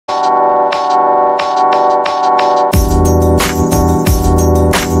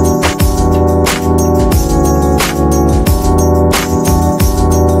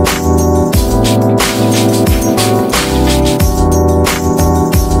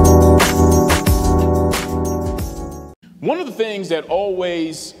One of the things that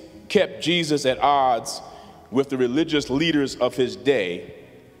always kept Jesus at odds with the religious leaders of his day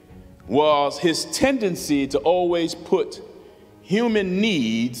was his tendency to always put human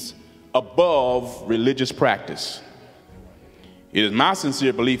needs above religious practice. It is my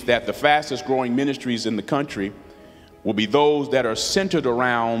sincere belief that the fastest growing ministries in the country will be those that are centered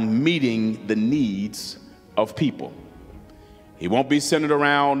around meeting the needs of people. It won't be centered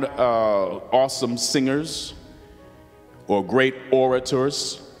around awesome singers or great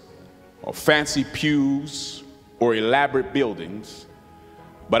orators or fancy pews or elaborate buildings.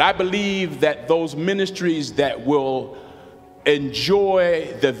 But I believe that those ministries that will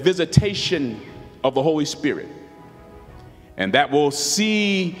enjoy the visitation of the Holy Spirit and that will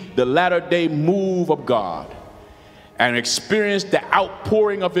see the latter-day move of God and experience the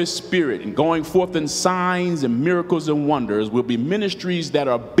outpouring of his Spirit and going forth in signs and miracles and wonders will be ministries that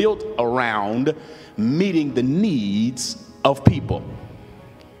are built around meeting the needs of people.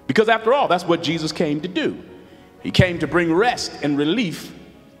 Because after all, that's what Jesus came to do. He came to bring rest and relief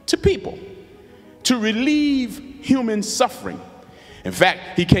to people, to relieve human suffering. In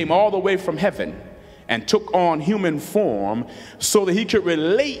fact, he came all the way from heaven and took on human form so that he could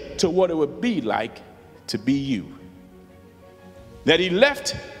relate to what it would be like to be you. That he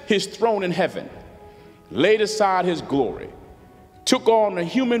left his throne in heaven, laid aside his glory, took on a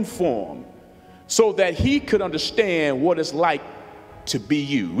human form so that he could understand what it's like to be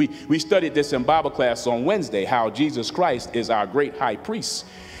you. We studied this in Bible class on Wednesday, how Jesus Christ is our great high priest.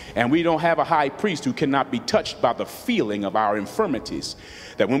 And we don't have a high priest who cannot be touched by the feeling of our infirmities.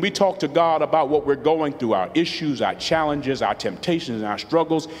 That when we talk to God about what we're going through, our issues, our challenges, our temptations, and our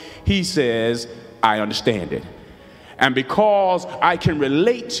struggles, he says, I understand it. And because I can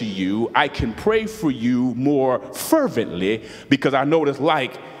relate to you, I can pray for you more fervently because I know what it's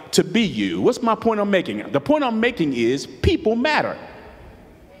like to be you. What's my point I'm making? The point I'm making is people matter.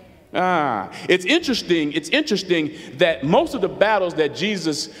 It's interesting that most of the battles that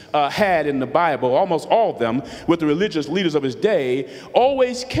Jesus had in the Bible, almost all of them, with the religious leaders of his day,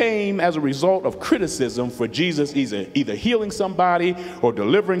 always came as a result of criticism for Jesus either healing somebody or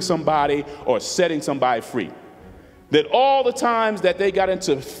delivering somebody or setting somebody free. That all the times that they got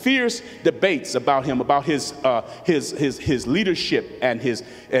into fierce debates about him, about his leadership and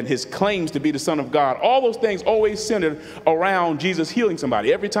his claims to be the Son of God, all those things always centered around Jesus healing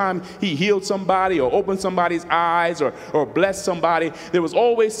somebody. Every time he healed somebody or opened somebody's eyes or blessed somebody, there was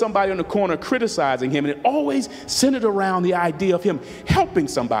always somebody in the corner criticizing him, and it always centered around the idea of him helping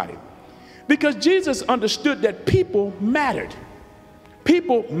somebody. Because Jesus understood that people mattered.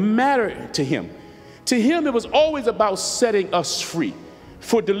 People mattered to him. To him, it was always about setting us free,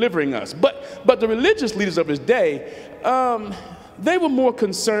 for delivering us. But the religious leaders of his day, they were more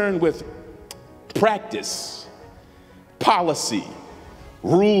concerned with practice, policy,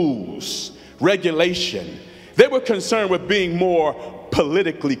 rules, regulation. They were concerned with being more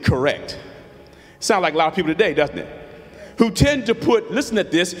politically correct. Sounds like a lot of people today, doesn't it? Who tend to put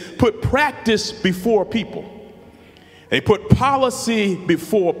practice before people. They put policy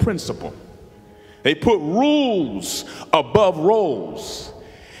before principle. They put rules above roles,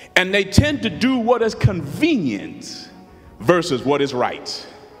 and they tend to do what is convenient versus what is right.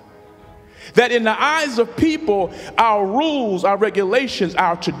 That in the eyes of people, our rules, our regulations,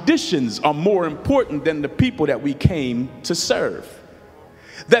 our traditions are more important than the people that we came to serve.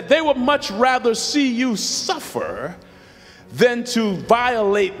 That they would much rather see you suffer than to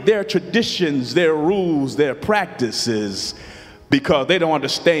violate their traditions, their rules, their practices, because they don't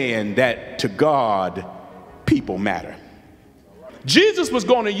understand that to God, people matter. Jesus was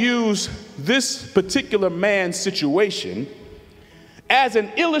going to use this particular man's situation as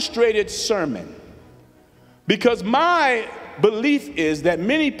an illustrated sermon, because my belief is that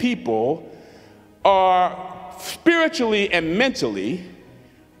many people are spiritually and mentally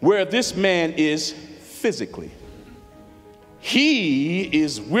where this man is physically. He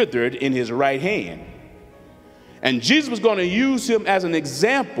is withered in his right hand. And Jesus was going to use him as an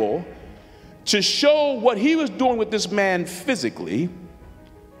example to show what he was doing with this man physically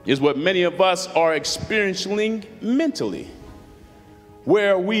is what many of us are experiencing mentally,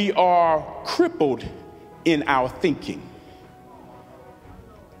 where we are crippled in our thinking,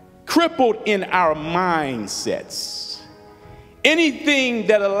 crippled in our mindsets. Anything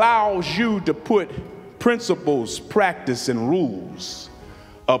that allows you to put principles, practice, and rules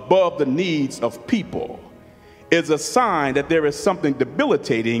above the needs of people is a sign that there is something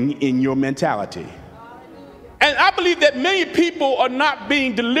debilitating in your mentality. And I believe that many people are not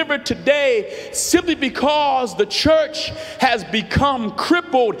being delivered today simply because the church has become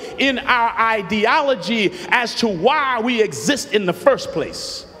crippled in our ideology as to why we exist in the first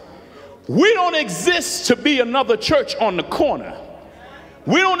place. We don't exist to be another church on the corner.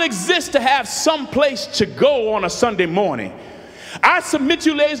 We don't exist to have some place to go on a Sunday morning. I submit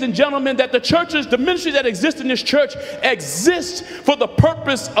to you, ladies and gentlemen, that the churches, the ministry that exists in this church exists for the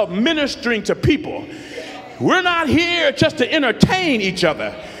purpose of ministering to people. We're not here just to entertain each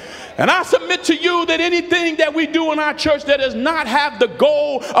other. And I submit to you that anything that we do in our church that does not have the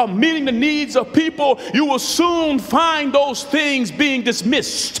goal of meeting the needs of people, you will soon find those things being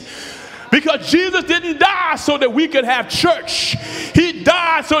dismissed. Because Jesus didn't die so that we could have church. He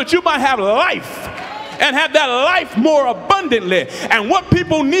died so that you might have life, and have that life more abundantly. And what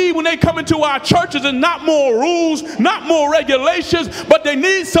people need when they come into our churches is not more rules, not more regulations, but they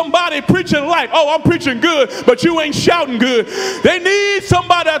need somebody preaching life. Oh, I'm preaching good, but you ain't shouting good. They need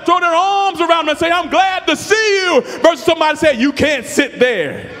somebody to throw their arms around them and say, I'm glad to see you, versus somebody say, you can't sit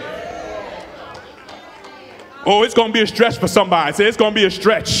there. Oh, it's going to be a stretch for somebody. Say, it's going to be a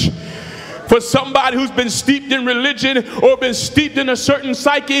stretch. For somebody who's been steeped in religion, or been steeped in a certain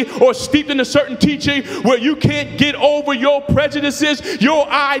psyche, or steeped in a certain teaching where you can't get over your prejudices,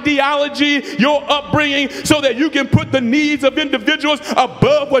 your ideology, your upbringing, so that you can put the needs of individuals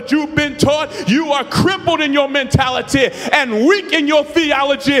above what you've been taught, you are crippled in your mentality and weak in your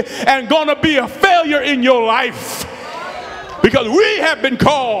theology and going to be a failure in your life. Because we have been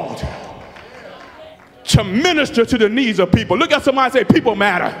called to minister to the needs of people. Look at somebody and say, people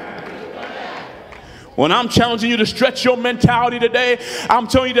matter. When I'm challenging you to stretch your mentality today, I'm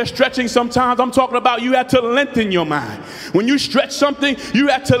telling you that stretching sometimes, I'm talking about you have to lengthen your mind. When you stretch something, you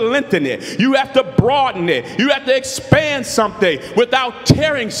have to lengthen it. You have to broaden it. You have to expand something without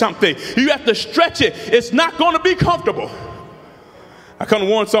tearing something. You have to stretch it. It's not going to be comfortable. I come to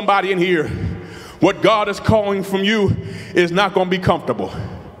warn somebody in here, what God is calling from you is not going to be comfortable.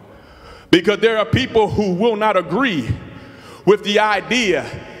 Because there are people who will not agree with the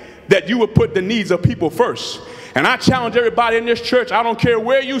idea that you would put the needs of people first. And I challenge everybody in this church, I don't care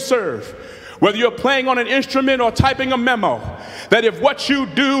where you serve, whether you're playing on an instrument or typing a memo, that if what you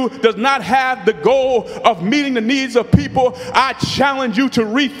do does not have the goal of meeting the needs of people, I challenge you to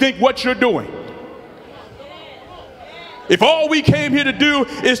rethink what you're doing. If all we came here to do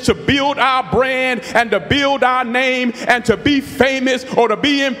is to build our brand and to build our name and to be famous or to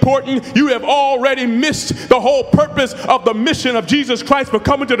be important, you have already missed the whole purpose of the mission of Jesus Christ for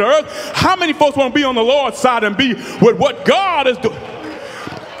coming to the earth. How many folks want to be on the Lord's side and be with what God is doing?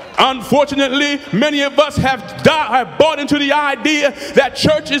 Unfortunately, many of us have bought into the idea that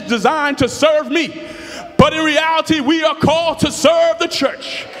church is designed to serve me. But in reality, we are called to serve the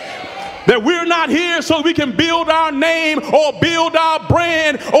church. That we're not here so we can build our name or build our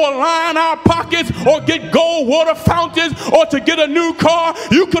brand or line our pockets or get gold water fountains or to get a new car.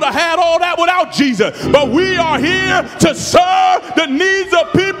 You could have had all that without Jesus. But we are here to serve the needs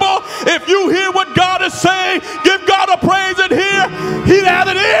of people. If you hear what God is saying, give God a praise in here. He has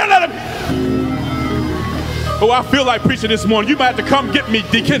it in. Let him. Oh, I feel like preaching this morning. You might have to come get me,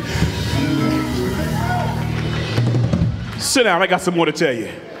 deacon. Sit down. I got some more to tell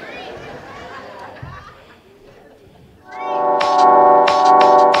you.